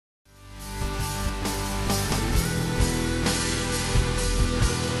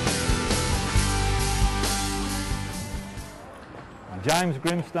James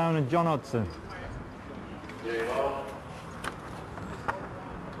Grimstone and John Hodson.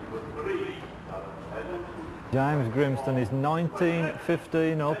 James Grimstone is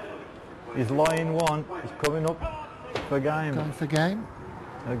 19-15 up. He's line one. He's coming up for game. Going for game.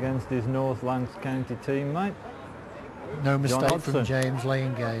 Against his North Lancs County teammate. No mistake from James,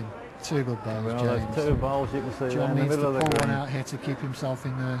 laying game. Two good bowls, well, James. There's two bowls you can see John in the needs middle to of the pull green. one out here to keep himself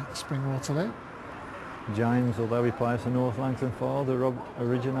in Spring Waterloo. James, although he plays for North Lancs and Father,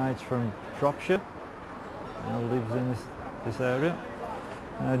 originates from Shropshire and lives in this area.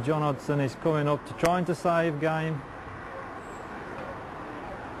 John Hodson is coming up to trying to save game.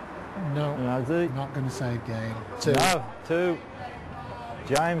 No, And has he? not going to save game. Two. No, two.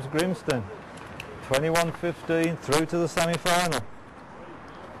 James Grimstone, 21-15 through to the semi-final.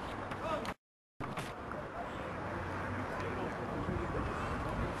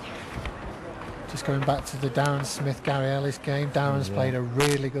 Just going back to the Darren Smith-Gary Ellis game. Darren's played a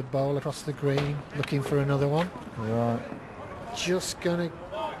really good bowl across the green, looking for another one. Right. Just going to...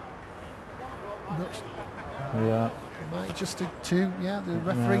 Yeah. Might just do two. Yeah, the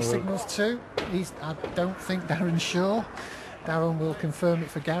referee signals two. I don't think Darren's sure. Darren will confirm it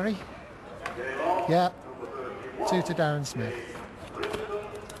for Gary. Yeah, two to Darren Smith.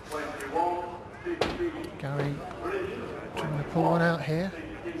 Gary trying to pull one out here.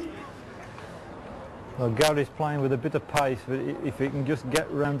 Well, Gary's playing with a bit of pace, but if he can just get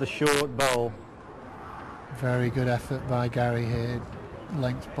round the short bowl. Very good effort by Gary here.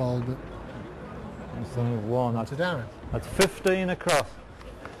 Length ball, but one. to Darren. That's 15 across.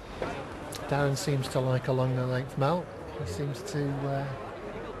 Darren seems to like a longer length melt. He seems to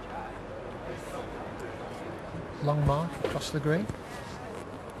long mark across the green.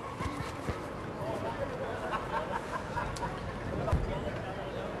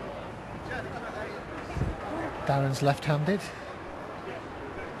 Darren's left-handed.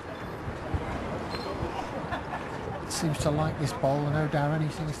 Seems to like this bowl. I know Darren, he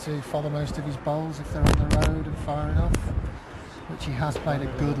seems to follow most of his bowls if they're on the road and far enough, which he has played a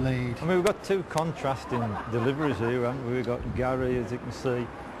good lead. I mean, we've got two contrasting deliveries here, haven't we? We've got Gary, as you can see,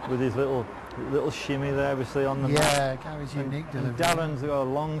 with his little shimmy there we see on the map. Yeah, Gary's unique delivery. And Darren's got a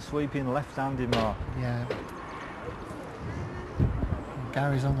long sweeping left-handed mark. Yeah. And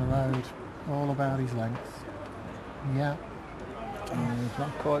Gary's on the road, all about his length. Yeah. He's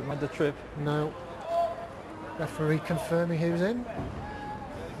not quite made the trip. No. Referee confirming who's in.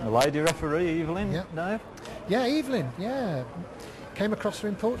 A lady referee, Evelyn, Yep. Dave? Yeah, Evelyn, yeah. Came across her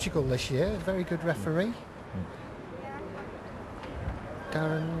in Portugal this year, very good referee.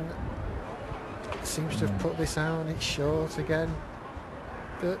 Darren seems to have put this out and it's short again.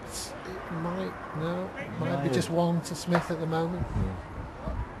 But it might be just one to Smith at the moment.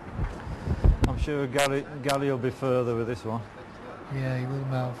 I'm sure Gary will be further with this one. Yeah, he will,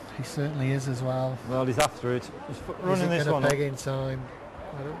 Mel. He certainly is as well. Well, he's after it. He's running this one. Isn't going to peg in time.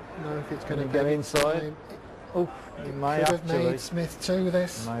 I don't know if it's going to get peg inside. In time. Oh, he may Could have actually. made Smith two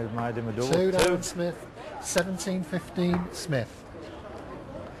this. Made him a double. Two Darren Smith. 17-15 Smith.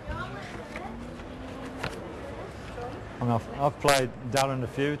 I mean, I've played Darren a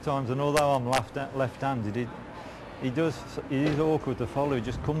few times, and although I'm left-handed, he is awkward to follow. He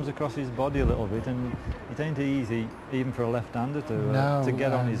just comes across his body a little bit, and it ain't easy even for a left-hander to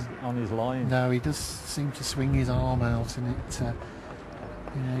get on his line. No, he does seem to swing his arm out, and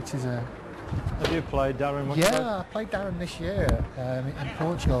it is a. Have you played Darren much? Yeah, I played Darren this year in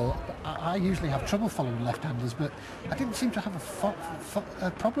Portugal. I usually have trouble following left-handers, but I didn't seem to have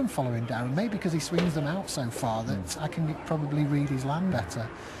a problem following Darren. Maybe because he swings them out so far that I can probably read his land better.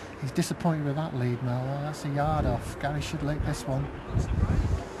 He's disappointed with that lead, Mel. That's a yard off. Gary should lick this one.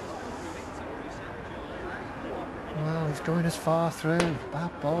 Well, he's going as far through.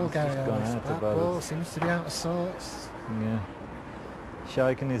 Bad ball, Gary. Bad ball. Seems to be out of sorts. Yeah.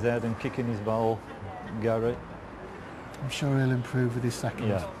 Shaking his head and kicking his ball, Gary. I'm sure he'll improve with his second.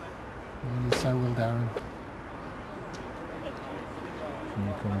 Yeah. And so will Darren.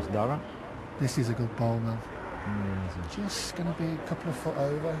 Here comes Darren. This is a good ball, Mel. Just going to be a couple of foot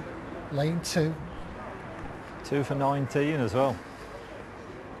over. Lane 2. 2 for 19 as well.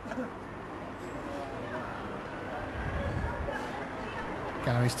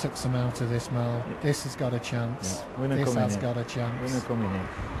 Gary's took some out of this, Mel. This has got a chance. Yeah. This has got a chance. Winner coming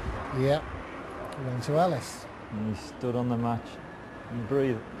in. Yep. We're on to Ellis. And he stood on the match. And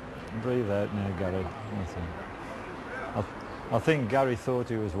breathe out now, Gary. I think Gary thought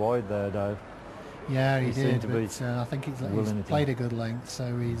he was wide there, Dave. Yeah, he did, but I think he's played a good length,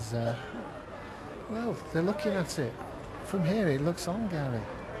 so he's... well, they're looking at it. From here, it looks on, Gary.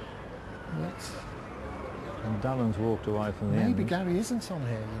 And Darren's walked away from the Maybe end. Gary isn't on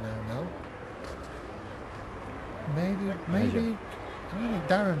here, you know, Mel. Maybe. I don't think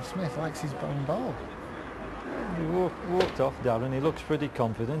Darren Smith likes his on ball. He walked off, Darren. He looks pretty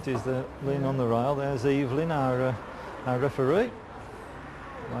confident. He's leaning on the rail. There's Evelyn, our referee,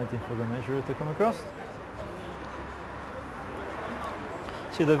 waiting for the measurer to come across.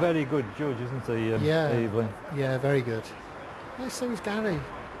 She's a very good judge, isn't she, Evelyn? Yeah, very good. Yeah, so is Gary,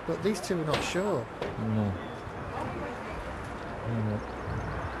 but these two are not sure. No.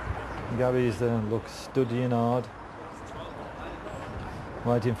 Gary's looks studying hard,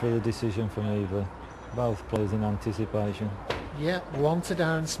 waiting for the decision from Evelyn. Both players in anticipation. Yeah, 1 to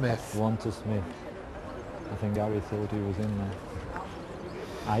Darren Smith. 1 to Smith. I think Gary thought he was in there.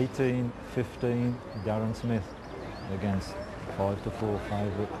 18-15 Darren Smith against 5-4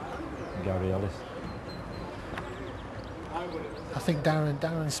 favourite Gary Ellis. I think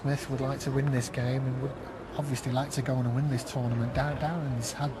Darren Smith would like to win this game and would obviously like to go on and win this tournament.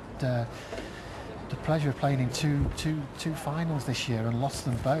 Darren's had the pleasure of playing in two finals this year and lost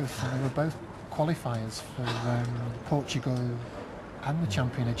them both, and they were both qualifiers for Portugal and the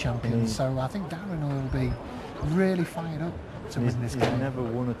Champion of Champions. So I think Darren will be really fired up to win this game. He's never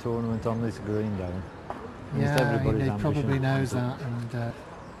won a tournament on this green, Darren. Yeah, he probably knows that, and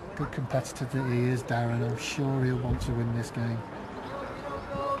good competitor that he is, Darren. I'm sure he'll want to win this game.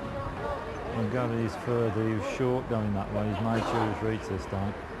 Well, Gary's further, he was short going that way. He's made sure he's reached this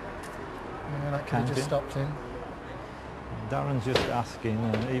time. Yeah, that could have just stopped him. Darren's just asking,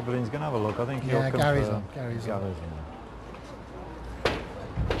 Evelyn's going to have a look. I think he'll confirm. Gary's on. Gary's on.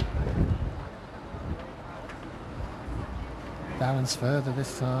 Darren's further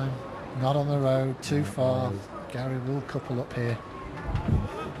this time. Not on the road, too far. Gary will couple up here.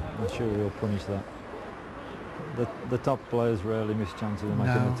 I'm sure he'll punish that. The top players rarely miss chances of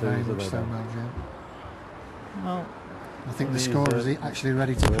making the twos, do they? So well, yeah. Well, I think the scorer is actually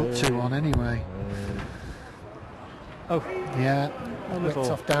ready to put 2 on anyway. Oh, yeah, whipped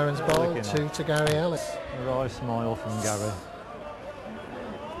off Darren's ball, 2 to Gary Ellis. A wry smile from Gary.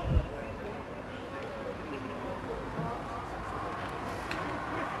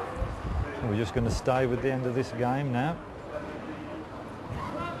 We're just going to stay with the end of this game now.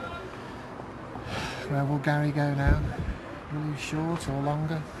 Where will Gary go now? Will he short or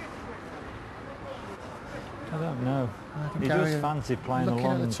longer? I don't know. He Gary just fancy playing along.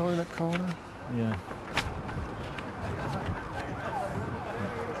 Looking at the toilet corner. Yeah.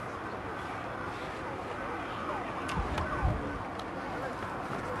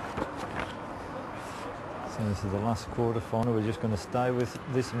 So this is the last quarter final. We're just going to stay with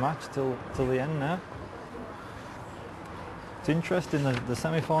this match till the end now. It's interesting, the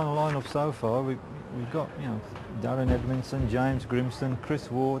semi-final lineup so far. We've got, you know, Darren Edmondson, James Grimston, Chris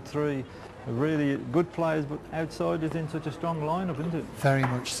Ward, 3 really good players, but outsiders in such a strong lineup, isn't it? Very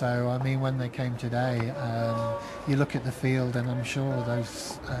much so. I mean, when they came today, you look at the field, and I'm sure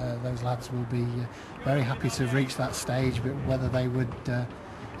those lads will be very happy to have reached that stage. But whether they would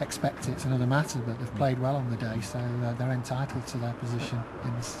expect it's another matter. But they've played well on the day, so they're entitled to their position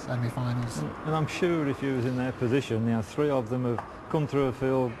in the semi-finals. And I'm sure if you was in their position, you know, 3 of them have come through a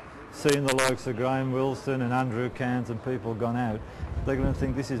field, seen the likes of Graham Wilson and Andrew Cant and people gone out. They're going to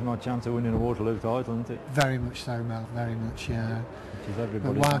think this is my chance of winning a Waterloo title, isn't it? Very much so, Mel. Very much, yeah. Which is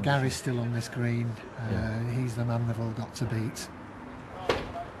everybody's but while ambition. Gary's still on this green, he's the man they've all got to beat.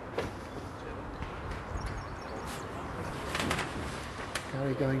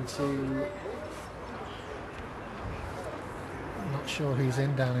 Gary going to... I'm not sure who's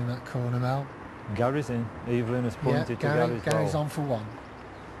in down in that corner, Mel. Gary's in. Evelyn has pointed to Gary's Gary's goal. on for 1.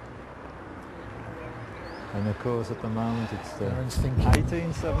 And of course at the moment it's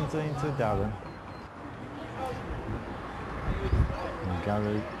 18-17 to Darren. And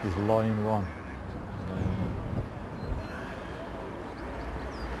Gary is line 1.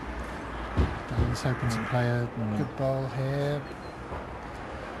 Darren's hoping to play a good ball here.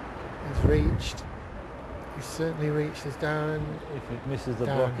 He's reached. He's certainly reached as Darren. If it misses the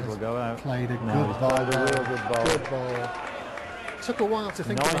block, it will go out. Played a No, good he's ball. played a real good ball. Good ball. Took a while to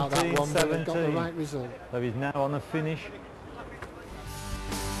think about that one, but got the right result. So he's now on the finish.